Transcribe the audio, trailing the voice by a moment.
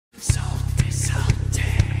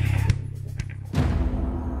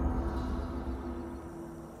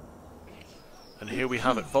here we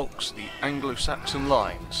have it, folks, the Anglo-Saxon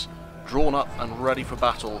lines, drawn up and ready for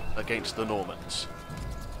battle against the Normans.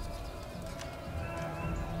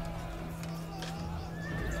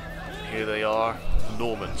 Here they are, the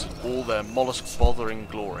Normans, in all their mollusk-bothering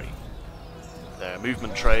glory. Their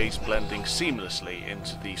movement trays blending seamlessly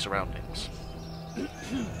into the surroundings.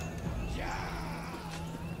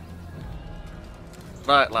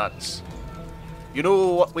 Right, lads. You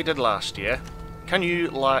know what we did last year? Can you,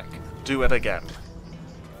 like, do it again?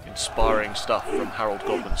 Inspiring stuff from Harold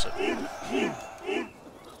Godwinson.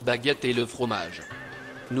 Baguette et le fromage.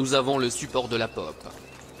 Nous avons le support de la pope.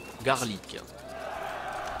 Garlic.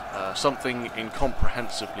 Something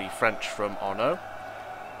incomprehensibly French from Arnaud.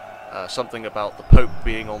 Something about the Pope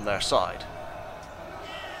being on their side.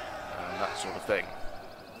 And that sort of thing.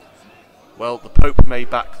 Well, the Pope may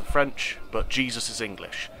back the French, but Jesus is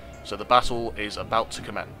English, so the battle is about to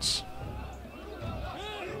commence.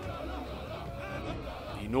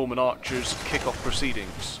 The Norman archers kick off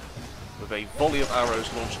proceedings with a volley of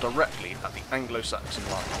arrows launched directly at the Anglo-Saxon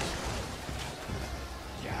lines.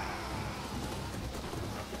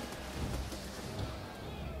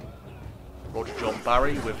 Roger John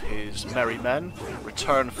Barry with his merry men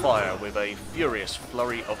return fire with a furious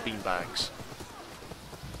flurry of beanbags.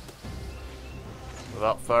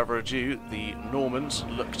 Without further ado, the Normans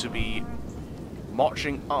look to be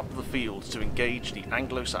marching up the field to engage the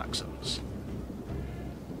Anglo-Saxons.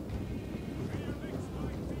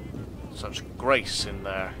 Such grace in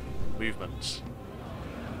their movements.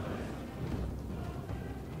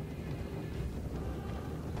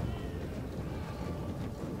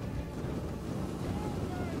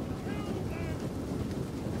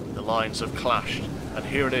 The lines have clashed, and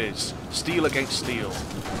here it is, steel against steel.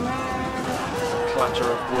 The clatter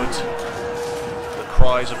of wood, the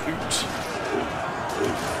cries of oot.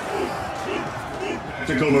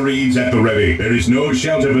 Tactical marines at the ready. There is no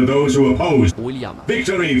shelter for those who oppose. William.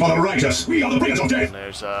 Victory for the righteous. We are the bringers of death. And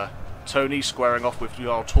there's Tony squaring off with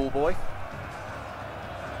our tall boy.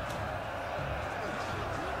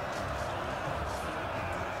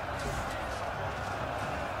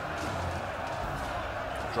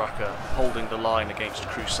 Draka holding the line against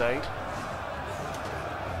Crusade.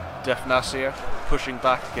 Defnasir pushing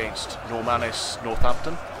back against Normannis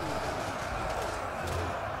Northampton.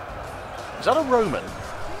 Is that a Roman?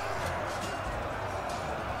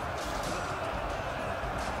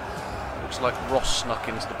 Looks like Ross snuck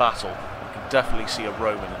into the battle. You can definitely see a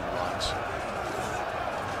Roman in the lines.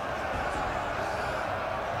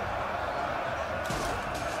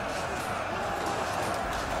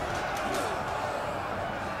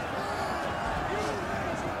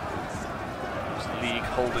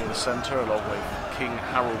 Holding the centre along with King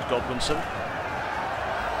Harold Godwinson.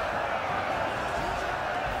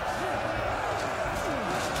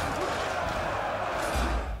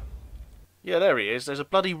 Yeah, there he is. There's a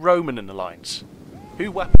bloody Roman in the lines.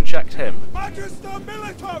 Who weapon checked him? Magister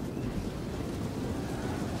Militum!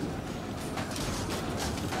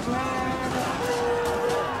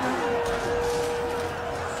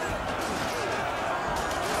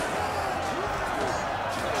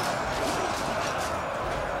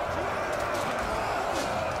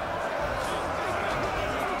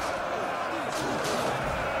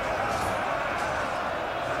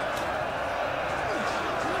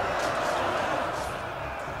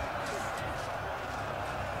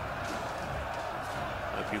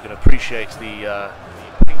 You can appreciate the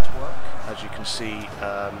paintwork, as you can see,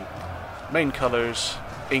 main colours,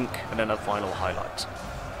 ink, and then a final highlight.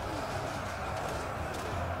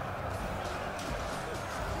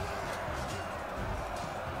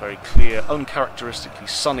 Very clear, uncharacteristically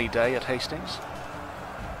sunny day at Hastings.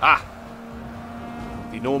 Ah!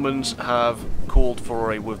 The Normans have called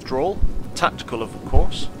for a withdrawal, tactical of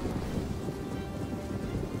course.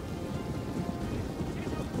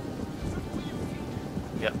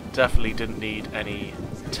 Yep, definitely didn't need any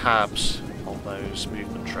tabs on those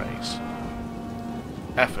movement trays.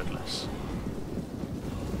 Effortless.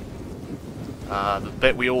 The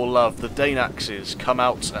bit we all love, the Daneaxes come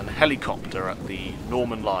out and helicopter at the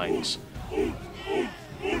Norman lines.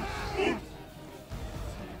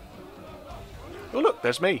 Oh look,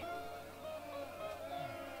 there's me.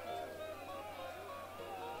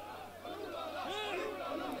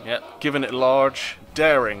 Yep, giving it large,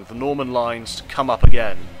 daring the Norman lines to come up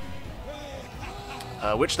again.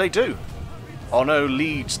 Which they do. Arnaud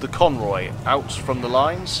leads the convoy out from the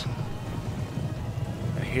lines.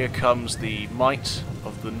 And here comes the might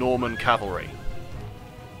of the Norman cavalry.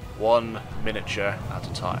 One miniature at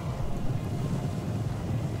a time.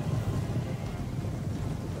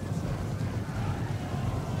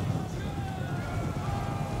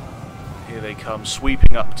 Here Here they come,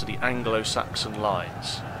 sweeping up to the Anglo-Saxon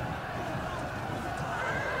lines.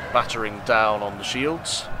 Battering down on the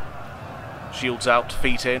shields. Shields out,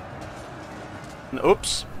 feet in.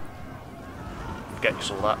 Oops! Forget you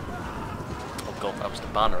saw that. Oh god, that was the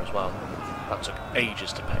banner as well. That took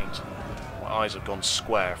ages to paint. My eyes have gone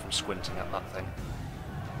square from squinting at that thing.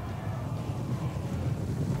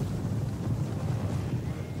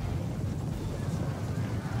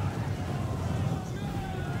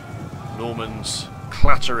 Normans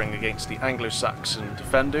clattering against the Anglo-Saxon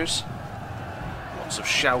defenders. Lots of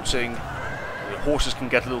shouting. The horses can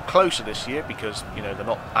get a little closer this year because, you know, they're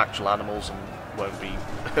not actual animals and won't be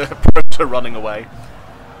prone to running away.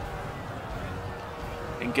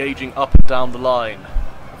 Engaging up and down the line.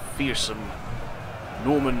 Fearsome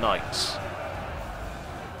Norman knights.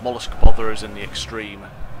 Mollusk botherers in the extreme.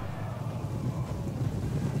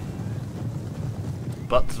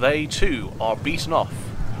 But they too are beaten off.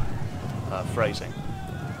 Phrasing.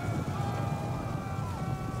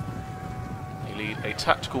 They lead a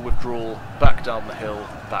tactical withdrawal back down the hill,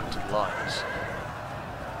 back to the lines.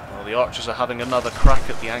 Well, the archers are having another crack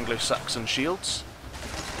at the Anglo-Saxon shields.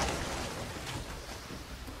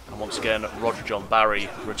 And once again, Roger John Barry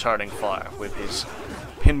returning fire with his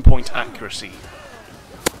pinpoint accuracy.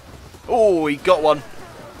 Oh, he got one!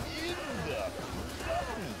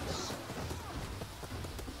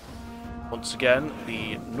 Once again,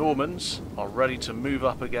 the Normans are ready to move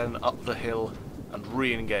up again, up the hill, and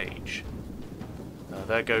re-engage.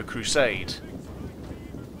 There go Crusade.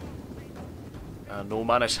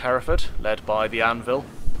 Normannis Hereford, led by the Anvil.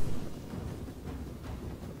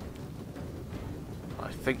 I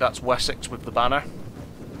think that's Wessex with the banner,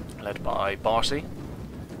 led by Barcy.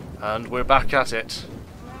 And we're back at it.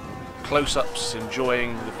 Close-ups,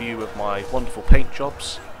 enjoying the view of my wonderful paint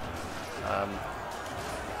jobs.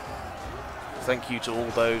 Thank you to all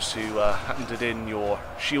those who handed in your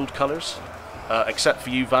shield colours. Except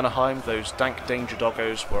for you, Vanaheim, those dank danger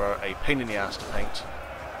doggos were a pain in the ass to paint.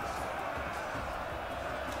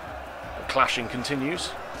 The clashing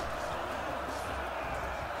continues.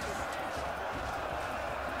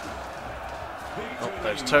 Oh,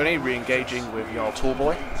 there's Tony re-engaging with Jarl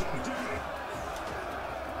Torboy.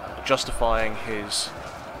 Justifying his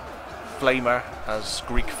flamer as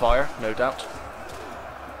Greek fire, no doubt.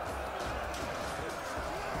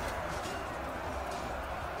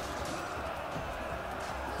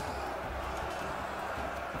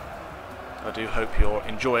 I do hope you're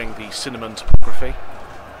enjoying the cinnamon topography.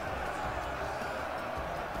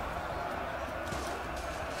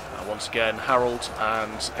 Once again, Harold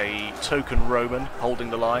and a token Roman holding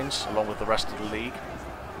the lines along with the rest of the league.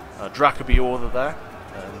 Dracoby Order there,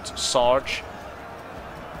 and Sarge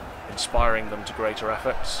inspiring them to greater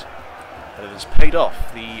efforts. And it has paid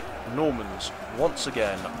off. The Normans once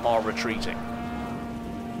again are retreating.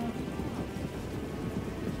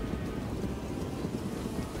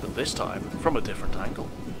 This time from a different angle.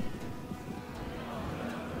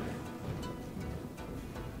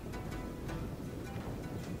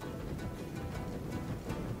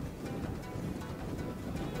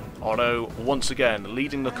 Arno once again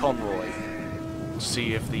leading the convoy to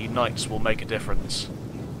see if the knights will make a difference.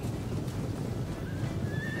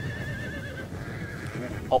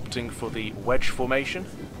 Opting for the wedge formation.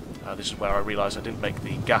 This is where I realised I didn't make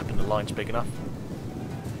the gap in the lines big enough.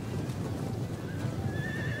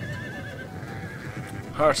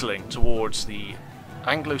 Hurtling towards the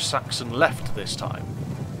Anglo-Saxon left this time,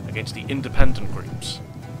 against the independent groups.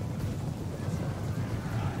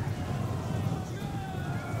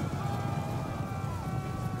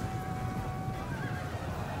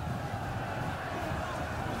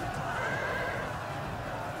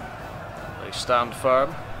 They stand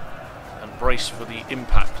firm and brace for the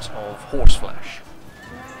impact of horseflesh.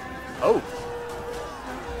 Oh!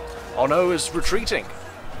 Arno is retreating!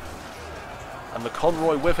 And the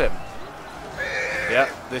convoy with him. Yeah,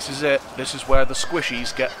 this is it. This is where the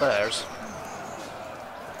squishies get theirs.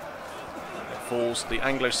 It falls to the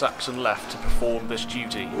Anglo-Saxon left to perform this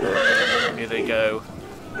duty. Here they go.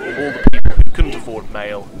 All the people who couldn't afford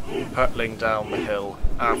mail, hurtling down the hill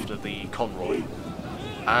after the convoy.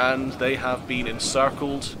 And they have been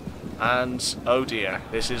encircled, and oh dear,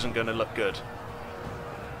 this isn't going to look good.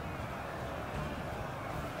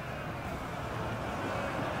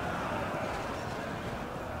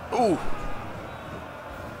 Ooh!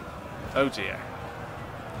 Oh dear.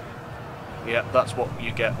 Yep, that's what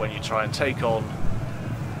you get when you try and take on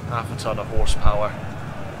half a ton of horsepower.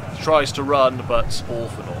 Tries to run, but all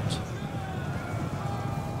for naught.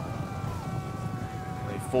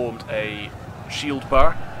 They formed a shield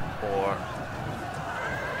bar, or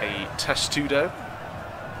a testudo.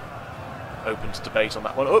 open to debate on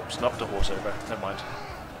that one. Oops, knocked a horse over. Never mind.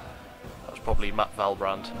 That was probably Matt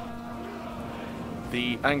Valbrand.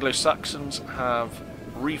 The Anglo-Saxons have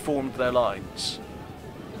reformed their lines.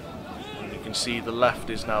 And you can see the left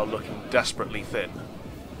is now looking desperately thin.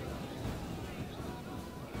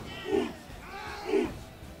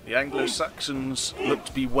 The Anglo-Saxons look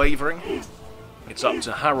to be wavering. It's up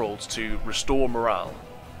to Harold to restore morale.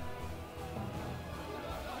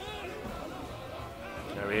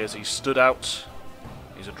 There he is, he's stood out,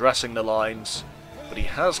 he's addressing the lines, but he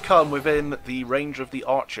has come within the range of the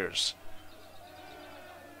archers.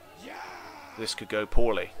 This could go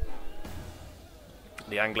poorly.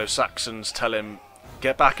 The Anglo-Saxons tell him,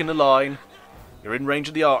 get back in the line, you're in range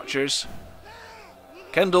of the archers.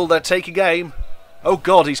 Kendall, they're taking aim. Oh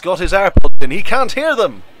god, he's got his AirPods in, he can't hear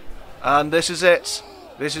them! And this is it.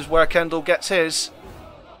 This is where Kendall gets his.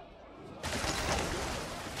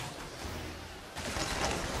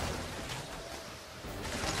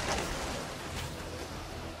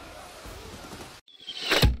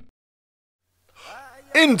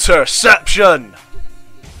 Interception!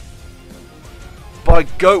 By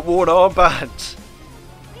Goatworn Armband.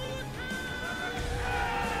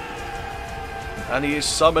 And he is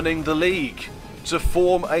summoning the League to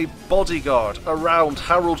form a bodyguard around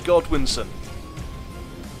Harold Godwinson.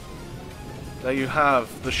 There you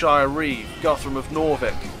have the Shire Reeve, Guthrum of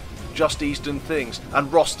Norvik, Just Eastern Things,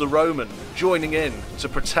 and Ross the Roman joining in to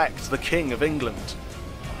protect the King of England.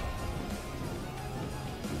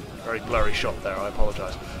 Very blurry shot there, I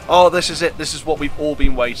apologise. Oh, this is it, this is what we've all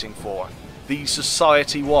been waiting for. The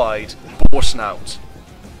society-wide boar snout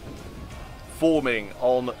forming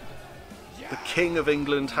on the King of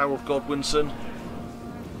England, Harold Godwinson.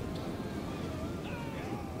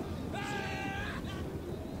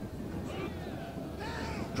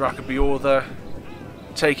 Dracobiortha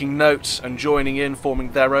taking notes and joining in,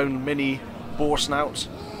 forming their own mini boar snout.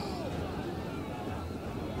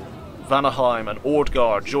 Vanaheim and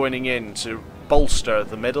Ordgard joining in to bolster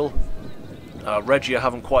the middle. Regia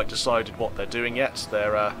haven't quite decided what they're doing yet.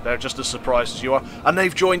 They're just as surprised as you are, and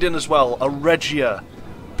they've joined in as well. A Regia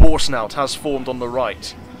boar snout has formed on the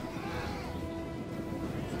right.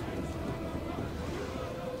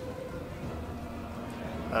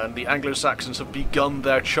 And the Anglo-Saxons have begun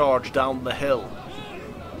their charge down the hill.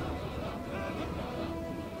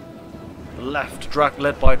 Left,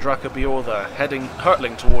 led by Dracobiortha,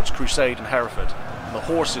 hurtling towards Crusade and Hereford. And the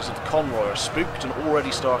horses of the convoy are spooked and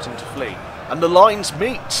already starting to flee. And the lines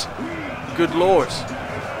meet! Good lord.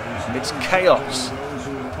 It's chaos.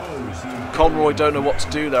 Conroy don't know what to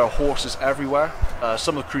do, there are horses everywhere.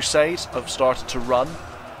 Some of the Crusades have started to run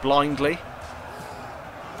blindly.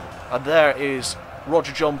 And there is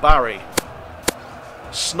Roger John Barry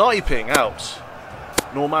sniping out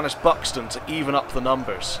Normanus Buxton to even up the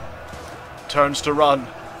numbers. Turns to run.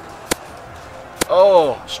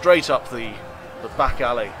 Oh, straight up the back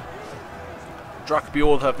alley.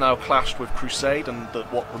 Dracobiortha have now clashed with Crusade and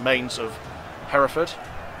what remains of Hereford.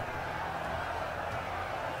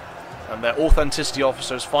 And their authenticity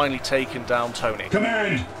officers finally taken down Tony.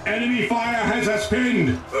 Command! Enemy fire has us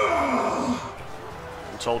pinned!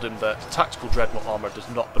 And told him that tactical dreadnought armour does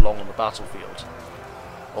not belong on the battlefield.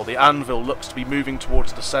 While the anvil looks to be moving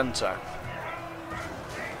towards the centre.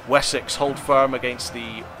 Wessex hold firm against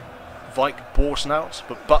the Vike boar snout,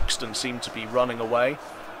 but Buxton seemed to be running away.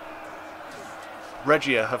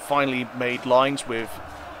 Regia have finally made lines with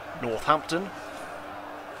Northampton.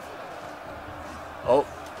 Oh,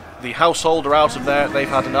 the household are out of there, they've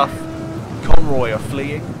had enough. Conroy are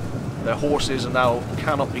fleeing. Their horses are now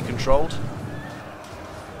cannot be controlled.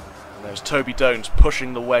 And there's Toby Dones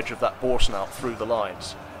pushing the wedge of that boar snout through the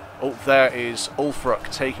lines. Oh, there is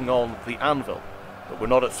Ulfric taking on the anvil. But we're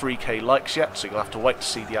not at 3k likes yet, so you'll have to wait to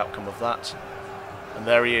see the outcome of that. And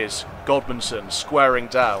there he is, Godwinson squaring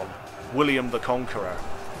down William the Conqueror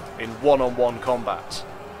in one-on-one combat.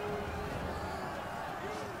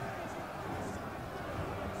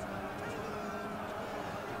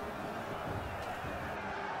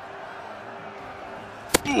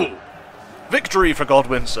 Ooh. Victory for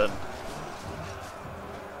Godwinson!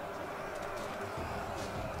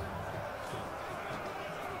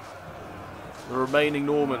 The remaining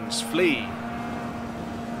Normans flee.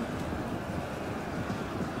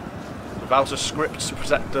 Without a script to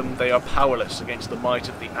protect them, they are powerless against the might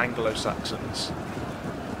of the Anglo-Saxons.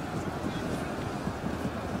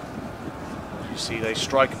 You see, they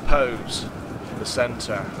strike a pose in the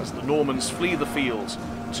centre as the Normans flee the field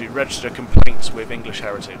to register complaints with English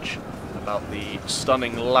heritage about the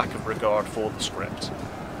stunning lack of regard for the script.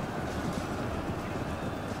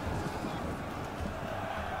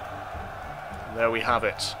 There we have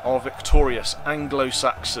it, our victorious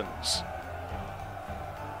Anglo-Saxons.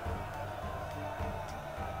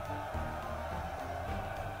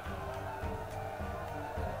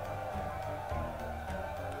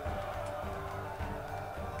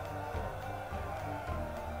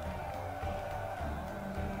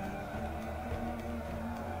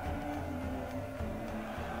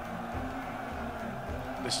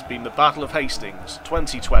 This has been the Battle of Hastings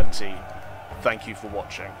 2020. Thank you for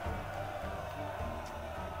watching.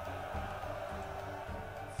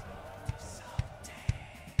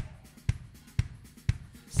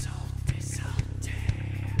 Saltez, saltez.